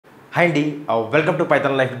Hi అండి, welcome to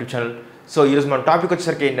Python life YouTube channel. So ఈరోజు మన టాపిక్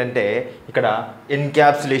వచ్చేసరికి ఏంటంటే ఇక్కడ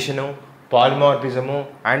ఎన్క్యాప్సులేషను, పాలిమార్ఫిజము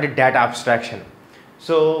అండ్ డేటా అబ్స్ట్రాక్షన్.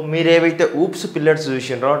 సో మీరు ఏవైతే oops pillars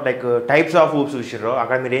చూసినారో, like types of oops చూసినారో,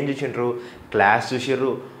 అక్కడ మీరు ఏం చూసినారు? క్లాస్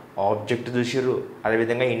చూసిర్రు, ఆబ్జెక్ట్ చూసిర్రు,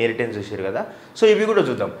 అదేవిధంగా ఇన్హెరిటెన్స్ చూసిర్రు కదా. సో ఇవి కూడా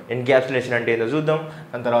చూద్దాం. ఎన్క్యాప్సులేషన్ అంటే ఏందో చూద్దాం,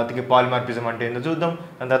 దాని తర్వాతకి పాలిమార్ఫిజం అంటే ఏందో చూద్దాం,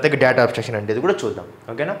 దాని తర్వాతకి డేటా అబ్స్ట్రాక్షన్ అంటే కూడా చూద్దాం.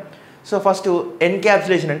 ఓకేనా? సో ఫస్ట్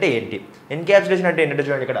ఎన్క్యాప్సులేషన్ అంటే ఏంటి? ఎన్క్యాప్సులేషన్ అంటే ఏంటంటే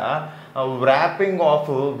చూడండి, ఇక్కడ wrapping of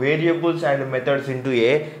variables and methods into a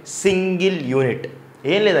single unit.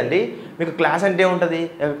 ఏం లేదండి, మీకు క్లాస్ అంటే ఉంటుంది,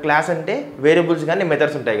 క్లాస్ అంటే వేరియబుల్స్ కానీ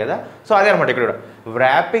మెథడ్స్ ఉంటాయి కదా. సో అదే అనమాట ఇక్కడ కూడా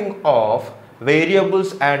wrapping of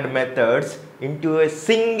variables and methods into a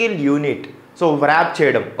single unit. So rap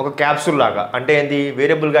చేయడం ఒక క్యాప్సూల్ లాగా, అంటే ఏంటి,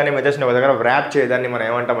 వేరియబుల్ కానీ మెథడ్స్ని ఒక దగ్గర ర్యాప్ చేయడాన్ని మనం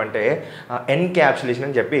ఏమంటామంటే ఎన్క్యాప్సులేషన్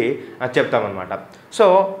అని చెప్పి చెప్తామన్నమాట. సో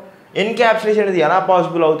ఎన్క్యాప్సులేషన్ అనేది ఎలా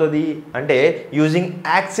పాసిబుల్ అవుతుంది అంటే using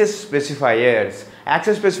access specifiers.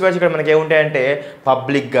 Access specifiers ఇక్కడ మనకి ఏముంటాయంటే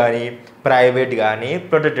పబ్లిక్ కానీ, ప్రైవేట్ కానీ,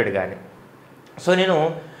 ప్రొటెక్టెడ్ కానీ. సో నేను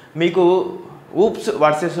మీకు ఊప్స్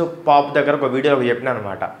వర్సెస్ పాప్ దగ్గర ఒక వీడియోలో చెప్పినాను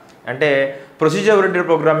అనమాట. అంటే ప్రొసీజర్ ఓరియెంటెడ్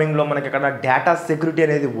ప్రోగ్రామింగ్లో మనకి అక్కడ డేటా సెక్యూరిటీ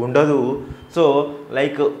అనేది ఉండదు. సో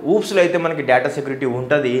లైక్ ఊప్స్లో అయితే మనకి డేటా సెక్యూరిటీ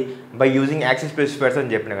ఉంటుంది బై యూజింగ్ యాక్సెస్ స్పెసిఫైయర్స్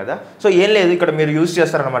అని చెప్పిన కదా. సో ఏం లేదు, ఇక్కడ మీరు యూజ్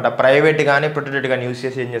చేస్తారనమాట, ప్రైవేట్ కానీ ప్రొటెక్టెడ్ కానీ యూజ్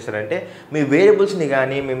చేసి ఏం చేస్తారంటే మీ వేరియబుల్స్ని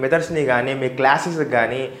కానీ, మీ మెథడ్స్ని కానీ, మీ క్లాసెస్కి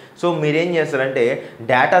కానీ సో మీరేం చేస్తారంటే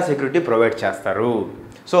డేటా సెక్యూరిటీ ప్రొవైడ్ చేస్తారు.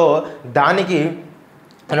 సో దానికి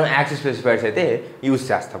మనం యాక్సెస్ స్పెసిఫైయర్స్ అయితే యూజ్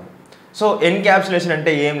చేస్తాము. సో ఎన్క్యాప్సులేషన్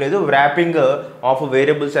అంటే ఏం లేదు, wrapping of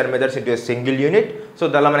variables and methods into single unit. So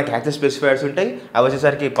దానిలో మనకి యాక్సెస్ స్పెసిఫైయర్స్ ఉంటాయి, అవి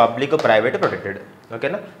వచ్చేసరికి పబ్లిక్, ప్రైవేట్, ప్రొటెక్టెడ్.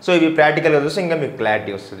 ఓకేనా? సో ఇవి ప్రాక్టికల్గా చూస్తే ఇంకా మీకు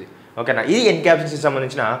క్లారిటీ వస్తుంది. ఓకేనా? ఇది ఎన్క్యాప్సులేషన్కి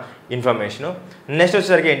సంబంధించిన ఇన్ఫర్మేషను. నెక్స్ట్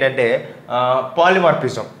వచ్చేసరికి ఏంటంటే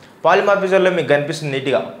పాలిమార్ఫిజం. పాలిమార్ఫిజంలో మీకు కనిపిస్తుంది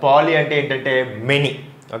నీట్గా. పాలి అంటే ఏంటంటే మెనీ.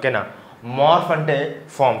 ఓకేనా? మార్ఫ్ అంటే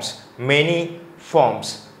ఫార్మ్స్, మెనీ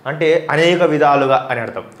ఫార్మ్స్ అంటే అనేక విధాలుగా అని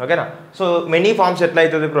అర్థం. ఓకేనా? సో మెనీ ఫార్మ్స్ ఎట్లా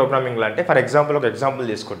అవుతుంది ప్రోగ్రామింగ్లో అంటే, ఫర్ ఎగ్జాంపుల్ ఒక ఎగ్జాంపుల్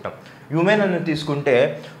తీసుకుంటాం. ఉమెన్ అని తీసుకుంటే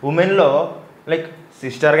ఉమెన్లో లైక్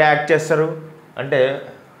సిస్టర్గా యాక్ట్ చేస్తారు, అంటే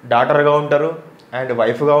డాటర్గా ఉంటారు, అండ్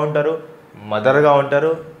వైఫ్గా ఉంటారు, మదర్గా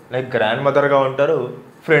ఉంటారు, లైక్ గ్రాండ్ మదర్గా ఉంటారు,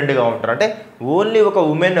 ఫ్రెండ్గా ఉంటారు. అంటే ఓన్లీ ఒక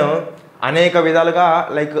ఉమెన్ అనేక విధాలుగా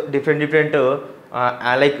లైక్ డిఫరెంట్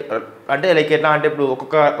లైక్ అంటే లైక్ ఎట్లా అంటే ఇప్పుడు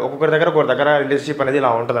ఒక్కొక్కరి దగ్గర రిలేషన్షిప్ అనేది ఇలా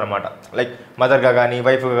ఉంటుంది అనమాట. లైక్ మదర్గా కానీ,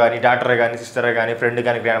 వైఫ్గా కానీ, డాటర్గా కానీ, సిస్టర్గా కానీ, ఫ్రెండ్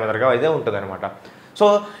కానీ, గ్రాండ్ మదర్గా అయితే ఉంటుంది అనమాట. సో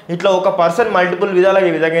ఇట్లా ఒక పర్సన్ మల్టిపుల్ విధాలుగా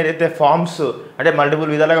ఈ విధంగా ఏదైతే ఫార్మ్స్ అంటే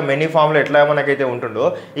మల్టిపుల్ విధాలుగా మెనీ ఫామ్లో ఎట్లా మనకైతే ఉంటుందో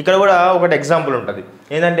ఇక్కడ కూడా ఒకటి ఎగ్జాంపుల్ ఉంటుంది.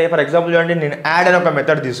 ఏంటంటే ఫర్ ఎగ్జాంపుల్ చూడండి, నేను యాడ్ అని ఒక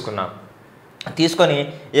మెథడ్ తీసుకొని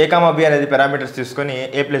ఏ కామా బి అనేది పారామీటర్స్ తీసుకొని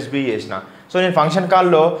a+b చేసిన. సో నేను ఫంక్షన్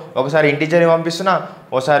కాల్లో ఒకసారి ఇంటిజర్ని పంపిస్తున్నా,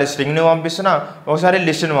 ఒకసారి స్ట్రింగ్ని పంపిస్తున్నా, ఒకసారి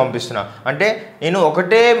లిస్ట్ని పంపిస్తున్నా. అంటే నేను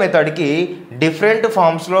ఒకటే మెథడ్కి డిఫరెంట్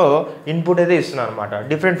ఫామ్స్లో ఇన్పుట్ అయితే ఇస్తున్నాను అనమాట.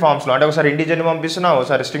 డిఫరెంట్ ఫామ్స్లో అంటే ఒకసారి ఇంటిజర్ని పంపిస్తున్నా,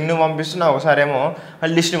 ఒకసారి స్ట్రింగ్ని పంపిస్తున్నా, ఒకసారి ఏమో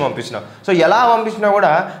లిస్ట్ని పంపిస్తున్నా. సో ఎలా పంపించినా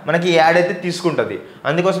కూడా మనకి యాడ్ అయితే తీసుకుంటుంది.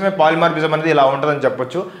 అందుకోసమే పాలిమార్ఫిజం అనేది ఇలా ఉంటుందని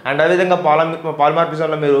చెప్పొచ్చు. అండ్ అదేవిధంగా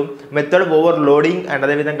పాలిమార్ఫిజంలో మీరు మెథడ్ ఓవర్ లోడింగ్ అండ్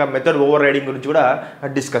అదేవిధంగా మెథడ్ ఓవర్ రైడింగ్ గురించి కూడా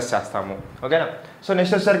డిస్కస్ చేస్తాము. ఓకేనా? సో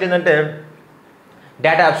నెక్స్ట్ వచ్చేసరికి ఏంటంటే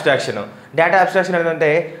డేటా అబ్స్ట్రాక్షన్. డేటా అబ్స్ట్రాక్షన్ ఏంటంటే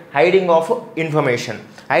hiding of information.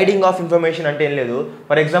 Hiding of information అంటే ఏం లేదు,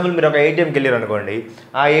 ఫర్ ఎగ్జాంపుల్ మీరు ఒక ఏటీఎంకి వెళ్ళారు అనుకోండి,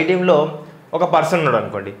 ఆ ఏటీఎంలో ఒక పర్సన్ ఉన్నాడు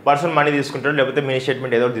అనుకోండి, పర్సన్ మనీ తీసుకుంటాడు, లేకపోతే మినీ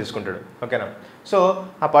స్టేట్మెంట్ ఏదో తీసుకుంటాడు. ఓకేనా? సో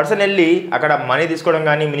ఆ పర్సన్ వెళ్ళి అక్కడ మనీ తీసుకోవడం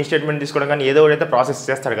కానీ, మినీ స్టేట్మెంట్ తీసుకోవడం కానీ ఏదో ఒకటైతే ప్రాసెస్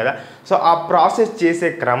చేస్తాడు కదా. సో ఆ ప్రాసెస్ చేసే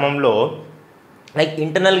క్రమంలో లైక్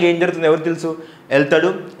ఇంటర్నల్గా ఏం జరుగుతుంది ఎవరు తెలుసు, వెళ్తాడు,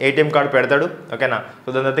 ఏటీఎం కార్డు పెడతాడు. ఓకేనా? సో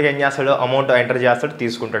దాని తర్వాత ఏం చేస్తాడు, అమౌంట్ ఎంటర్ చేస్తాడు,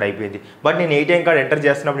 తీసుకుంటాడు, అయిపోయింది. బట్ నేను ఏటీఎం కార్డు ఎంటర్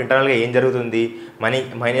చేస్తున్నప్పుడు ఇంటర్నల్గా ఏం జరుగుతుంది,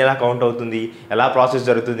 మనీ ఎలా కౌంట్ అవుతుంది, ఎలా ప్రాసెస్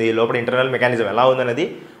జరుగుతుంది, లోపల ఇంటర్నల్ మెకానిజం ఎలా ఉందనేది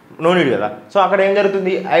నో నీడ్ కదా. సో అక్కడ ఏం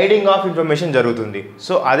జరుగుతుంది, హైడింగ్ ఆఫ్ ఇన్ఫర్మేషన్ జరుగుతుంది.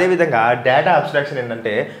 సో అదేవిధంగా డేటా అబ్స్ట్రాక్షన్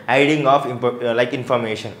ఏంటంటే హైడింగ్ ఆఫ్ లైక్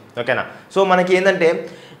ఇన్ఫర్మేషన్. ఓకేనా? సో మనకి ఏంటంటే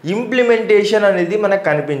ఇంప్లిమెంటేషన్ అనేది మనకు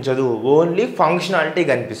కనిపించదు, ఓన్లీ ఫంక్షనాలిటీ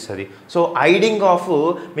కనిపిస్తుంది. సో హైడింగ్ ఆఫ్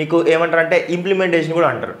మీకు ఏమంటారంటే ఇంప్లిమెంటేషన్ కూడా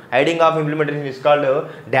అంటారు. Hiding of implementation is called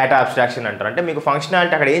data abstraction అంటారు. అంటే మీకు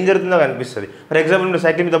ఫంక్షనాలిటీ అక్కడ ఏం జరుగుతుందో కనిపిస్తుంది. ఫర్ ఎగ్జాంపుల్ మీరు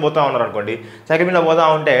సైకిల్ మీద పోతా ఉన్నారు అనుకోండి, సైకిల్ మీద పోతా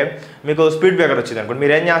ఉంటే మీకు స్పీడ్ బ్రేకర్ వచ్చింది అనుకోండి,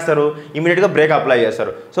 మీరు ఏం చేస్తారు, ఇమీడియట్గా బ్రేక్ అప్లై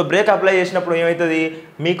చేస్తారు. సో బ్రేక్ అప్లై చేసినప్పుడు ఏమవుతుంది,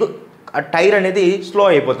 మీకు ఆ టైర్ అనేది స్లో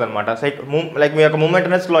అయిపోతుంది అనమాట. లైక్ మీ యొక్క మూమెంట్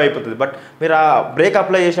అనేది స్లో అయిపోతుంది. బట్ మీరు ఆ బ్రేక్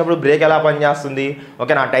అప్లై చేసినప్పుడు బ్రేక్ ఎలా పనిచేస్తుంది,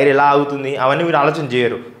 ఓకే నా టైర్ ఎలా ఆగుతుంది, అవన్నీ మీరు ఆలోచన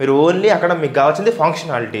చేయరు. మీరు ఓన్లీ అక్కడ మీకు కావాల్సింది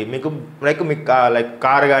ఫంక్షనాలిటీ. మీకు లైక్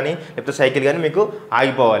కార్ కానీ లేకపోతే సైకిల్ కానీ మీకు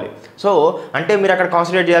ఆగిపోవాలి. సో అంటే మీరు అక్కడ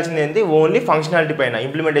కాన్సన్ట్రేట్ చేయాల్సింది ఏంటి, ఓన్లీ ఫంక్షనాలిటీ పైన,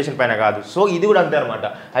 ఇంప్లిమెంటేషన్ పైన కాదు. సో ఇది కూడా అంతే అనమాట.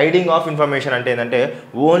 హైడింగ్ ఆఫ్ ఇన్ఫర్మేషన్ అంటే ఏంటంటే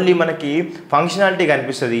ఓన్లీ మనకి ఫంక్షనాలిటీ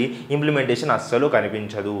కనిపిస్తుంది, ఇంప్లిమెంటేషన్ అస్సలు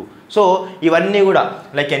కనిపించదు. సో ఇవన్నీ కూడా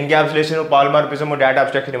like encapsulation, polymorphism, data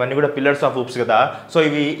abstraction ఇవన్నీ కూడా పిల్లర్స్ ఆఫ్ ఊప్స్ కదా. సో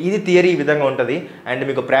ఇది థియరీ ఈ విధంగా ఉంటుంది. అండ్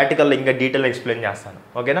మీకు ప్రాక్టికల్ ఇంకా డీటెయిల్ ఎక్స్ప్లెయిన్ చేస్తాను.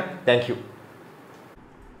 ఓకేనా, thank you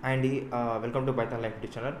and welcome to Python life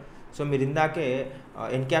YouTube channel. So మీరు ఇందాకే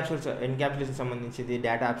ఎన్క్యాప్సులేషన్ సంబంధించింది,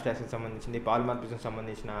 డేటా అబ్స్ట్రాక్షన్ సంబంధించింది, పాలిమార్ఫిజం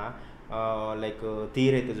సంబంధించిన లైక్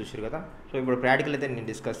థియరీ అయితే చూసారు కదా. సో ఇప్పుడు ప్రాక్టికల్ అయితే నేను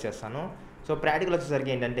డిస్కస్ చేస్తాను. సో ప్రాక్టికల్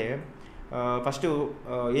వచ్చేసరికి ఏంటంటే ఫస్ట్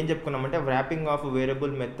ఏం చెప్పుకున్నామంటే wrapping of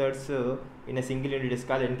variable methods in a single unit is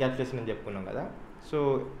called encapsulation అని చెప్పుకున్నాం కదా. సో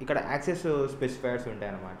ఇక్కడ యాక్సెస్ స్పెసిఫైర్స్ ఉంటాయి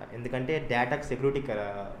అన్నమాట. ఎందుకంటే డేటాకి సెక్యూరిటీ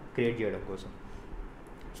క్రియేట్ చేయడం కోసం.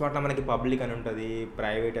 సో అట్లా మనకి పబ్లిక్ అని ఉంటుంది,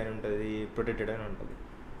 ప్రైవేట్ అని ఉంటుంది, ప్రొటెక్టెడ్ అని ఉంటుంది.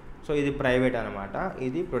 సో ఇది ప్రైవేట్ అనమాట,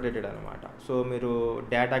 ఇది ప్రొటెక్టెడ్ అనమాట. సో మీరు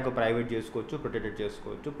డేటాకు ప్రైవేట్ చేసుకోవచ్చు, ప్రొటెక్టెడ్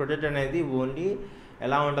చేసుకోవచ్చు. ప్రొటెక్టెడ్ అనేది ఓన్లీ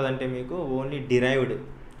ఎలా ఉంటుందంటే మీకు ఓన్లీ డిరైవ్డ్,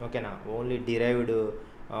 ఓకేనా, ఓన్లీ డిరైవ్డ్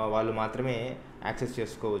వాళ్ళు మాత్రమే యాక్సెస్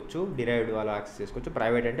చేసుకోవచ్చు. డిరైవ్డ్ వాళ్ళు యాక్సెస్ చేసుకోవచ్చు.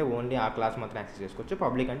 ప్రైవేట్ అంటే ఓన్లీ ఆ క్లాస్ మాత్రం యాక్సెస్ చేసుకోవచ్చు.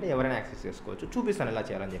 పబ్లిక్ అంటే ఎవరైనా యాక్సెస్ చేసుకోవచ్చు. చూపిస్తాను ఎలా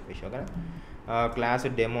చేయాలని చెప్పేసి. ఓకేనా, క్లాస్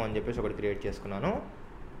డెమో అని చెప్పేసి ఒకటి క్రియేట్ చేసుకున్నాను.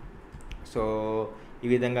 సో ఈ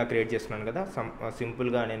విధంగా క్రియేట్ చేసుకున్నాను కదా.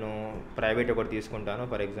 సింపుల్గా నేను ప్రైవేట్ ఒకటి తీసుకుంటాను.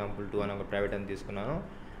 ఫర్ ఎగ్జాంపుల్ 2 అని ఒక ప్రైవేట్ అని తీసుకున్నాను.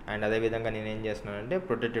 అండ్ అదేవిధంగా నేను ఏం చేస్తున్నానంటే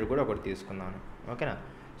ప్రొటెక్టెడ్ కూడా ఒకటి తీసుకున్నాను. ఓకేనా,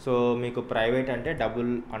 సో మీకు ప్రైవేట్ అంటే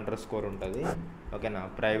 $_ ఉంటుంది. ఓకేనా,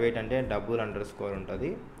 ప్రైవేట్ అంటే $_ ఉంటుంది.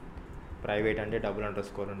 ప్రైవేట్ అంటే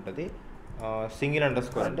 $_ ఉంటుంది. సింగిల్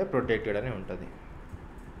అండర్స్కోర్ అంటే ప్రొటెక్టెడ్ అని ఉంటుంది.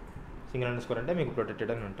 సింగిల్ అండర్స్కోర్ అంటే మీకు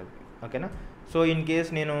ప్రొటెక్టెడ్ అని ఉంటుంది. ఓకేనా, సో ఇన్ కేస్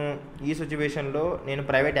నేను ఈ సిచ్యువేషన్లో నేను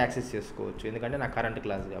ప్రైవేట్ యాక్సెస్ చేసుకోవచ్చు. ఎందుకంటే నా కరెంట్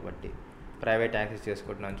క్లాస్ కాబట్టి ప్రైవేట్ యాక్సెస్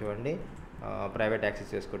చేసుకుంటున్నాను. చూడండి, ప్రైవేట్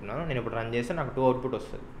యాక్సెస్ చేసుకుంటున్నాను. నేను ఇప్పుడు రన్ చేస్తే నాకు 2 అవుట్పుట్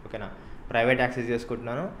వస్తుంది. ఓకేనా, ప్రైవేట్ యాక్సెస్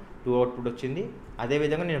చేసుకుంటున్నాను, 2 అవుట్పుట్ వచ్చింది.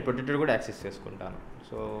 అదేవిధంగా నేను ప్రొటెక్టెడ్ కూడా యాక్సెస్ చేసుకుంటాను.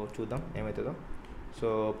 సో చూద్దాం ఏమవుతుందో. సో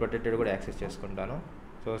ప్రొటెక్టెడ్ కూడా యాక్సెస్ చేసుకుంటాను.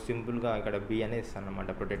 సో సింపుల్గా ఇక్కడ బి అనేది ఇస్తాను అనమాట.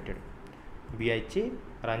 ప్రొటెక్టెడ్ బి ఇచ్చి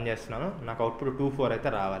రన్ చేస్తున్నాను. నాకు అవుట్పుట్ 2-4 అయితే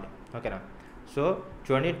రావాలి. ఓకేనా, సో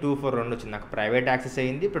చూడండి 2-4 రెండు వచ్చింది. నాకు ప్రైవేట్ యాక్సెస్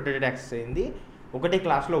అయ్యింది, ప్రొటెక్టెడ్ యాక్సెస్ అయ్యింది. ఒకటే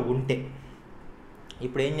క్లాస్లో ఉంటే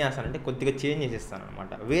ఇప్పుడు ఏం చేస్తానంటే కొద్దిగా చేంజ్ చేసేస్తాను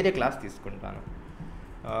అనమాట. వేరే క్లాస్ తీసుకుంటాను.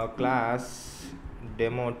 క్లాస్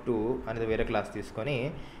డెమో2 అనేది వేరే క్లాస్ తీసుకొని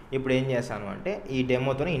ఇప్పుడు ఏం చేస్తాను అంటే ఈ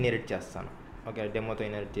డెమోతో ఇన్హెరిట్ చేస్తాను. ఓకే, డెమోతో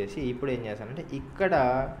ఇన్హెరిట్ చేసి ఇప్పుడు ఏం చేస్తానంటే ఇక్కడ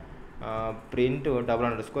ప్రింట్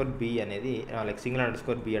 $_ అనేది లైక్ సింగిల్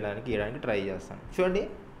అండర్స్కోర్ బి ఇవ్వడానికి ట్రై చేస్తాను. చూడండి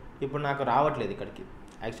ఇప్పుడు నాకు రావట్లేదు ఇక్కడికి.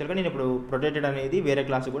 యాక్చువల్గా నేను ఇప్పుడు ప్రొటెక్టెడ్ అనేది వేరే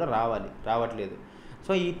క్లాస్ కూడా రావట్లేదు.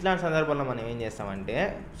 సో ఇట్లాంటి సందర్భంలో మనం ఏం చేస్తామంటే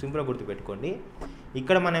సింపుల్గా గుర్తుపెట్టుకోండి,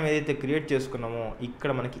 ఇక్కడ మనం ఏదైతే క్రియేట్ చేసుకున్నామో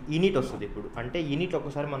ఇక్కడ మనకి ఇనిట్ వస్తుంది. ఇప్పుడు అంటే ఇనిట్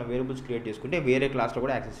ఒకసారి మనం వేరియబుల్స్ క్రియేట్ చేసుకుంటే వేరే క్లాస్లో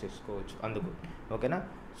కూడా యాక్సెస్ చేసుకోవచ్చు అందుకు. ఓకేనా,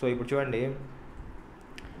 సో ఇప్పుడు చూడండి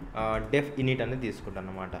డెఫ్ ఇనిట్ అనేది తీసుకుంటాను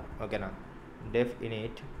అనమాట. ఓకేనా, డెఫ్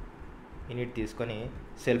ఇనిట్ తీసుకొని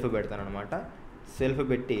సెల్ఫ్ పెడతాను అనమాట. సెల్ఫ్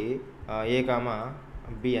పెట్టి A,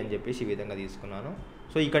 B అని చెప్పేసి ఈ విధంగా తీసుకున్నాను.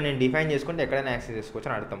 సో ఇక్కడ నేను డిఫైన్ చేసుకుంటే ఎక్కడైనా యాక్సెస్ చేసుకోవచ్చు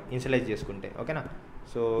అని అర్థం, ఇనిషియలైజ్ చేసుకుంటే. ఓకేనా,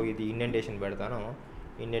 సో ఇది ఇండెంటేషన్ పెడతాను.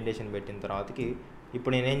 ఇండెంటేషన్ పెట్టిన తర్వాతకి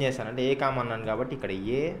ఇప్పుడు నేనేం చేస్తానంటే A అన్నాను కాబట్టి ఇక్కడ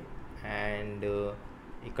A అండ్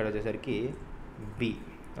ఇక్కడ వచ్చేసరికి B.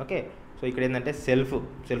 ఓకే, సో ఇక్కడ ఏంటంటే సెల్ఫ్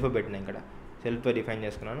పెట్టినా, ఇక్కడ సెల్ఫ్తో డిఫైన్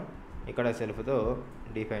చేసుకున్నాను, ఇక్కడ సెల్ఫ్తో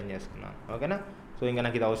డిఫైన్ చేసుకున్నాను. ఓకేనా, సో ఇంకా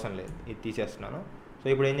నాకు ఇది అవసరం లేదు, ఇది తీసేస్తున్నాను. సో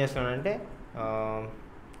ఇప్పుడు ఏం చేస్తున్నానంటే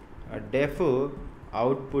డెఫ్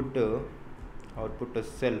అవుట్పుట్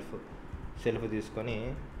సెల్ఫ్ తీసుకొని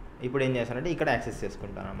ఇప్పుడు ఏం చేస్తానంటే ఇక్కడ యాక్సెస్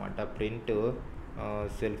చేసుకుంటాను అనమాట. ప్రింట్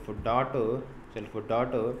సెల్ఫ్ డాట్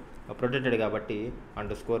ప్రొటెక్టెడ్ కాబట్టి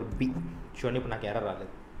 _B. చూడండి ఇప్పుడు నాకు ఎర్రర్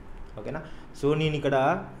రాలేదు. ఓకేనా, సో నేను ఇక్కడ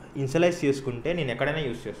ఇన్షియలైజ్ చేసుకుంటే నేను ఎక్కడైనా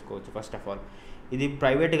యూస్ చేసుకోవచ్చు. ఫస్ట్ ఆఫ్ ఆల్ ఇది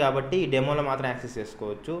ప్రైవేట్ కాబట్టి ఈ డెమోలో మాత్రం యాక్సెస్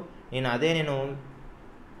చేసుకోవచ్చు. నేను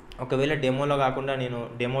ఒకవేళ డెమోలో కాకుండా నేను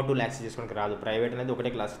డెమో2 యాక్సెస్ చేసుకోవడానికి రాదు. ప్రైవేట్ అనేది ఒకటే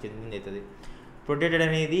క్లాస్ చెందింది అవుతుంది. ప్రొటెక్టెడ్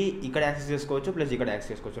అనేది ఇక్కడ యాక్సెస్ చేసుకోవచ్చు, ప్లస్ ఇక్కడ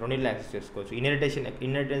యాక్సెస్ చేసుకోవచ్చు, రెండింటిలో యాక్సెస్ చేసుకోవచ్చు.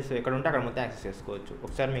 ఇన్హెరిటెన్స్ ఎక్కడ ఉంటే అక్కడ మొత్తం యాక్సెస్ చేసుకోవచ్చు.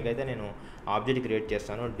 ఒకసారి మీకైతే నేను ఆబ్జెక్ట్ క్రియేట్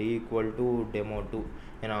చేస్తాను. D = demo2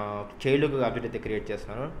 నేను చైల్డ్కి ఆబ్జెక్ట్ అయితే క్రియేట్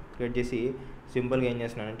చేస్తున్నాను. క్రియేట్ చేసి సింపుల్గా ఏం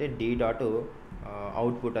చేస్తున్నానంటే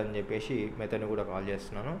D.output అని చెప్పేసి మెథడ్ని కూడా కాల్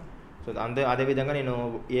చేస్తున్నాను. సో అదేవిధంగా నేను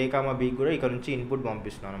A, B కూడా ఇక్కడ నుంచి ఇన్పుట్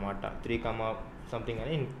పంపిస్తున్నాను అనమాట. 3, something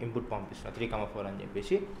అని ఇన్పుట్ పంపిస్తున్నాను, 3, 4 అని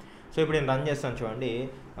చెప్పేసి. సో ఇప్పుడు నేను రన్ చేస్తాను చూడండి.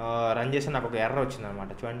 రన్ చేస్తే నాకు ఒక ఎర్రర్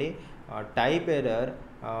వచ్చిందనమాట. చూడండి, type error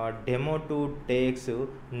demo2 takes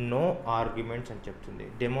no arguments అని చెప్తుంది.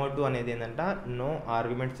 demo2 అనేది ఏంటంటే నో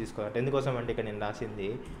ఆర్గ్యుమెంట్స్ తీసుకోవాలంటే ఎందుకోసం అంటే ఇక్కడ నేను రాసింది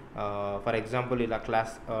ఫర్ ఎగ్జాంపుల్ ఇలా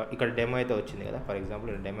క్లాస్ ఇక్కడ డెమో అయితే వచ్చింది కదా. ఫర్ ఎగ్జాంపుల్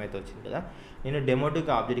ఇక్కడ డెమో అయితే వచ్చింది కదా. నేను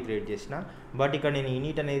demo2కి ఆబ్జెక్ట్ క్రియేట్ చేసిన, బట్ ఇక్కడ నేను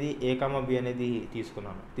ఇనిట్ అనేది a, b అనేది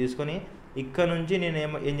తీసుకొని ఇక్కడ నుంచి నేను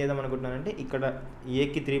ఏం చేద్దాం అనుకుంటున్నానంటే ఇక్కడ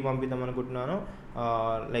ఏకి 3 పంపిద్దాం అనుకుంటున్నాను,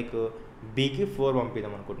 లైక్ బీకి 4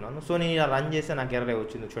 పంపిద్దాం అనుకుంటున్నాను. సో నేను ఇలా రన్ చేస్తే నాకు ఎర్రర్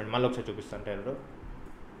వచ్చింది చూడండి. మళ్ళీ ఒకసారి చూపిస్తాను ఎర్రర్.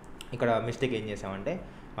 ఇక్కడ మిస్టేక్ ఏం చేసామంటే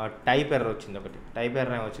టైప్ ఎర్రర్ వచ్చింది ఒకటి. Type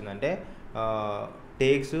error ఏమొచ్చిందంటే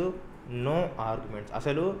takes no arguments.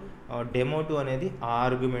 అసలు demo2 అనేది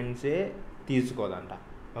ఆర్గ్యుమెంట్సే తీసుకోదంట.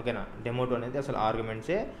 ఓకేనా, demo2 అనేది అసలు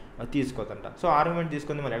ఆర్గ్యుమెంట్సే తీసుకోదంట. సో ఆర్గ్యుమెంట్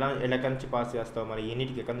తీసుకుంది మరి ఎక్కడి నుంచి పాస్ చేస్తావు, మరి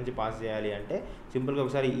యూనిట్కి ఎక్కడి నుంచి పాస్ చేయాలి అంటే సింపుల్గా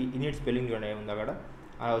ఒకసారి యూనిట్ స్పెల్లింగ్ చూడండి ఉంది అక్కడ.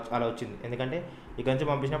 అలా వచ్చింది, ఎందుకంటే ఇక్కడ నుంచి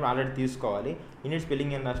పంపించినప్పుడు ఆల్రెడీ తీసుకోవాలి. యూనిట్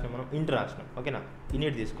స్పెల్లింగ్ ఏం రాసినాం మనం, ఇంట్ రాసినాం. ఓకేనా,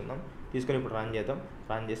 యూనిట్ తీసుకొని ఇప్పుడు రన్ చేద్దాం.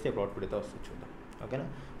 రన్ చేస్తే ఇప్పుడు అవుట్పుట్ అయితే వస్తుంది చూద్దాం. ఓకేనా,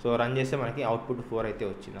 సో రన్ చేస్తే మనకి అవుట్పుట్ 4 అయితే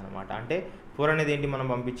వచ్చింది అనమాట. అంటే 4 అనేది ఏంటి మనం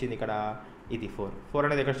పంపించింది ఇక్కడ, ఇది 4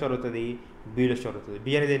 అనేది ఎక్కడ స్టోర్ అవుతుంది, బీలో స్టోర్ అవుతుంది.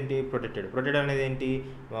 బీ అనేది ఏంటి, ప్రొటెక్టెడ్ అనేది ఏంటి,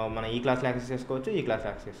 మనం ఈ క్లాస్లో యాక్సెస్ చేసుకోవచ్చు, ఈ క్లాస్లో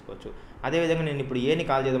యాక్సెస్ చేసుకోవచ్చు. అదేవిధంగా నేను ఇప్పుడు ఏని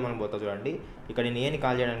కాల్ చేద్దామని పోతాను చూడండి. ఇక్కడ నేను ఏని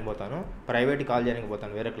కాల్ చేయడానికి పోతాను, ప్రైవేట్ కాల్ చేయడానికి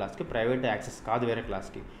పోతాను వేరే క్లాస్కి, ప్రైవేట్ యాక్సెస్ కాదు వేరే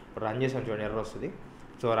క్లాస్కి. ఇప్పుడు రన్ చేసాను చూడండి, ఎర్రర్ వస్తుంది.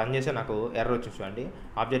 సో రన్ చేస్తే నాకు ఎర్రర్ వచ్చింది చూడండి.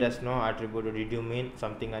 Object has no attribute did you mean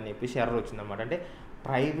something అని చెప్పేసి ఎర్రర్ వచ్చిందన్నమాట. అంటే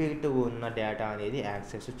ప్రైవేట్ ఉన్న డేటా అనేది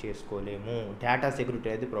యాక్సెస్ చేసుకోలేము, డేటా సెక్యూరిటీ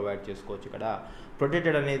అనేది ప్రొవైడ్ చేసుకోవచ్చు. ఇక్కడ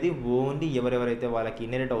ప్రొటెక్టెడ్ అనేది ఓన్లీ ఎవరెవరైతే వాళ్ళకి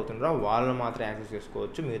ఇన్హెరిట్ అవుతుంటారో వాళ్ళు మాత్రం యాక్సెస్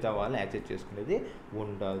చేసుకోవచ్చు, మిగతా వాళ్ళు యాక్సెస్ చేసుకునేది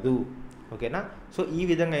ఉండదు. ఓకేనా, సో ఈ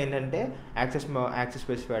విధంగా ఏంటంటే యాక్సెస్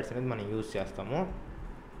స్పెసిఫైర్స్ అనేది మనం యూజ్ చేస్తాము.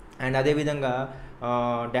 అండ్ అదేవిధంగా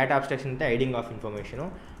డేటా అబ్స్ట్రాక్షన్ అంటే ఐడింగ్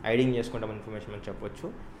చేసుకుంటాం ఇన్ఫర్మేషన్ అని చెప్పొచ్చు.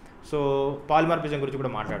 సో పాలిమార్ఫిజం గురించి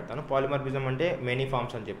కూడా మాట్లాడతాను. పాలిమార్ఫిజం అంటే మెనీ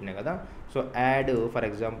ఫార్మ్స్ అని చెప్పినాయి కదా. So add, for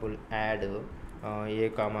example add a,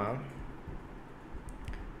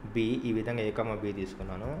 b, ఈ విధంగా a, b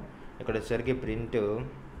తీసుకున్నాను. ఇక్కడ వచ్చేసరికి ప్రింట్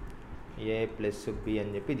a + b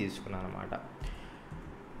అని చెప్పి తీసుకున్నాను అనమాట.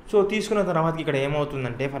 సో తీసుకున్న తర్వాత ఇక్కడ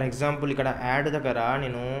ఏమవుతుందంటే ఫర్ ఎగ్జాంపుల్ ఇక్కడ యాడ్ దగ్గర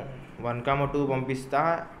నేను 1, 2 పంపిస్తా,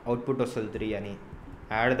 అవుట్పుట్ వస్తుంది 3 అని.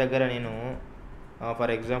 యాడ్ దగ్గర నేను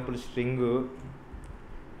for example string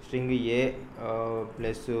a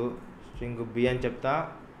plus string b అని చెప్తా.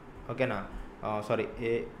 ఓకేనా, సారీ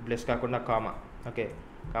ఏ ప్లస్ కాకుండా కామా, ఓకే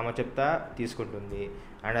కామా చెప్తా తీసుకుంటుంది.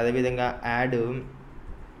 అండ్ అదేవిధంగా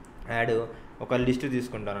యాడ్ ఒక లిస్ట్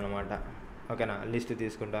తీసుకుంటాను అనమాట. ఓకేనా, లిస్ట్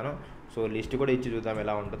తీసుకుంటాను. సో లిస్ట్ కూడా ఇచ్చి చూద్దాం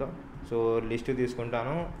ఎలా ఉంటుందో. సో లిస్ట్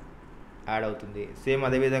తీసుకుంటాను, యాడ్ అవుతుంది. సేమ్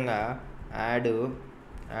అదేవిధంగా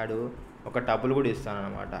యాడ్ ఒక టపుల్ కూడా ఇస్తాను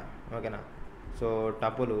అనమాట. ఓకేనా, సో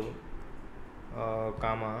టపుల్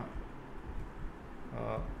కామా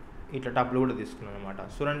ఇట్లా టపుల్ కూడా తీసుకున్నాను అనమాట.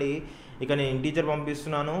 చూడండి, ఇక నేను ఇంటీజర్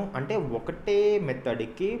పంపిస్తున్నాను అంటే ఒకటే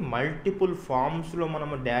మెథడ్కి మల్టిపుల్ ఫామ్స్లో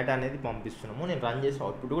మనము డేటా అనేది పంపిస్తున్నాము. నేను రన్ చేసే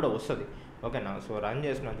అవుట్పుట్ కూడా వస్తుంది. ఓకేనా, సో రన్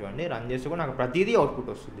చేస్తున్నాను చూడండి. రన్ చేస్తే కూడా నాకు ప్రతిదీ అవుట్పుట్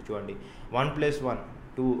వస్తుంది చూడండి. 1 + 1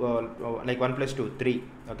 2, లైక్ 1 + 2 3.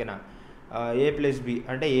 ఓకేనా, a + b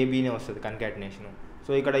అంటే ఏబీనే వస్తుంది కన్కాటినేషను.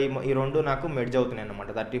 సో ఇక్కడ ఈ రెండు నాకు మెర్జ్ అవుతున్నాయి అన్నమాట.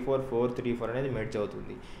 34 4 3 4 అనేది మెర్జ్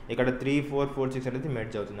అవుతుంది. ఇక్కడ 3 4 4 6 అనేది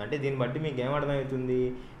మెర్జ్ అవుతుంది. అంటే దీన్ని బట్టి మీకు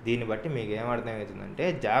ఏమర్థమవుతుందంటే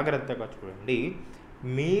జాగ్రత్తగా చూడండి.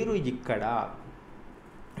 మీరు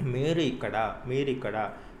ఇక్కడ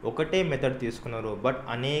ఒకటే మెథడ్ తీసుకున్నారు, బట్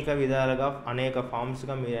అనేక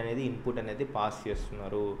ఫామ్స్గా మీరు అనేది ఇన్పుట్ అనేది పాస్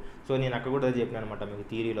చేస్తున్నారు. సో నేను అక్కడ కూడా చెప్పినాను అనమాట మీకు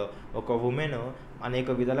థియరీలో, ఒక ఉమెన్ అనేక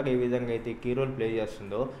విధాలుగా ఏ విధంగా అయితే కీ రోల్ ప్లే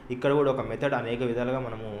చేస్తుందో ఇక్కడ కూడా ఒక మెథడ్ అనేక విధాలుగా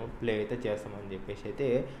మనము ప్లే అయితే చేస్తామని చెప్పేసి అయితే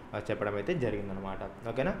చెప్పడం అయితే జరిగిందనమాట.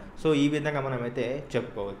 ఓకేనా, సో ఈ విధంగా మనం అయితే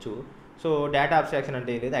చెప్పుకోవచ్చు. సో డేటా అబ్స్ట్రాక్షన్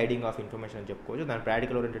అంటే ఏదైతే ఐడింగ్ ఆఫ్ ఇన్ఫర్మేషన్ అని చెప్పుకోవచ్చు. దాని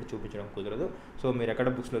ప్రాక్టికల్ ఓరియంటెడ్ చూపించడం కుదరదు. సో మీరు ఎక్కడ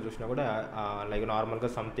బుక్స్లో చూసినా కూడా లైక్ నార్మల్గా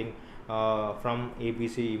something from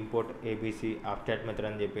ABC import ABC abstract method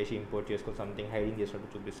అని చెప్పేసి ఇంపోర్ట్ చేసుకొని సంథింగ్ హైడింగ్ చేసినట్టు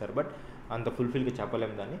చూపిస్తారు, బట్ అంత ఫుల్ఫిల్గా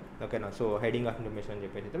చెప్పలేము దాన్ని. ఓకేనా, సో హైడింగ్ ఆఫ్ ఇన్ఫర్మేషన్ అని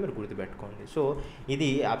చెప్పేసి అయితే మీరు గుర్తుపెట్టుకోండి. సో ఇది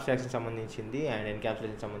అబ్స్ట్రాక్షన్ సంబంధించింది అండ్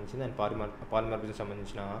ఎన్క్యాప్సులేషన్ సంబంధించింది అండ్ పాలిమార్ఫిజం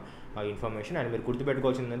సంబంధించిన ఇన్ఫర్మేషన్. అండ్ మీరు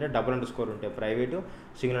గుర్తుపెట్టుకోవాల్సింది ఏంటంటే $_ ఉంటే ప్రైవేటు,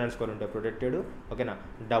 $_ ఉంటే ప్రొటెక్టెడ్. ఓకేనా,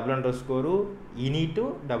 $_ ఇనిట్,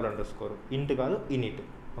 $_ ఇంట్ కాదు ఇనిట్.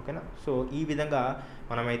 ఓకేనా, సో ఈ విధంగా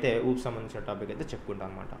మనమైతే ఊప్ సంబంధించిన టాపిక్ అయితే చెప్పుకుంటాం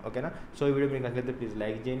అనమాట. ఓకేనా, సో ఈ వీడియో మీకు నచ్చితే ప్లీజ్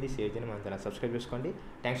లైక్ చేయండి, షేర్ చేయండి, మన ఛానల్ సబ్స్క్రైబ్ చేసుకోండి.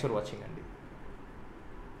 థ్యాంక్స్ ఫర్ వాచింగ్ అండి.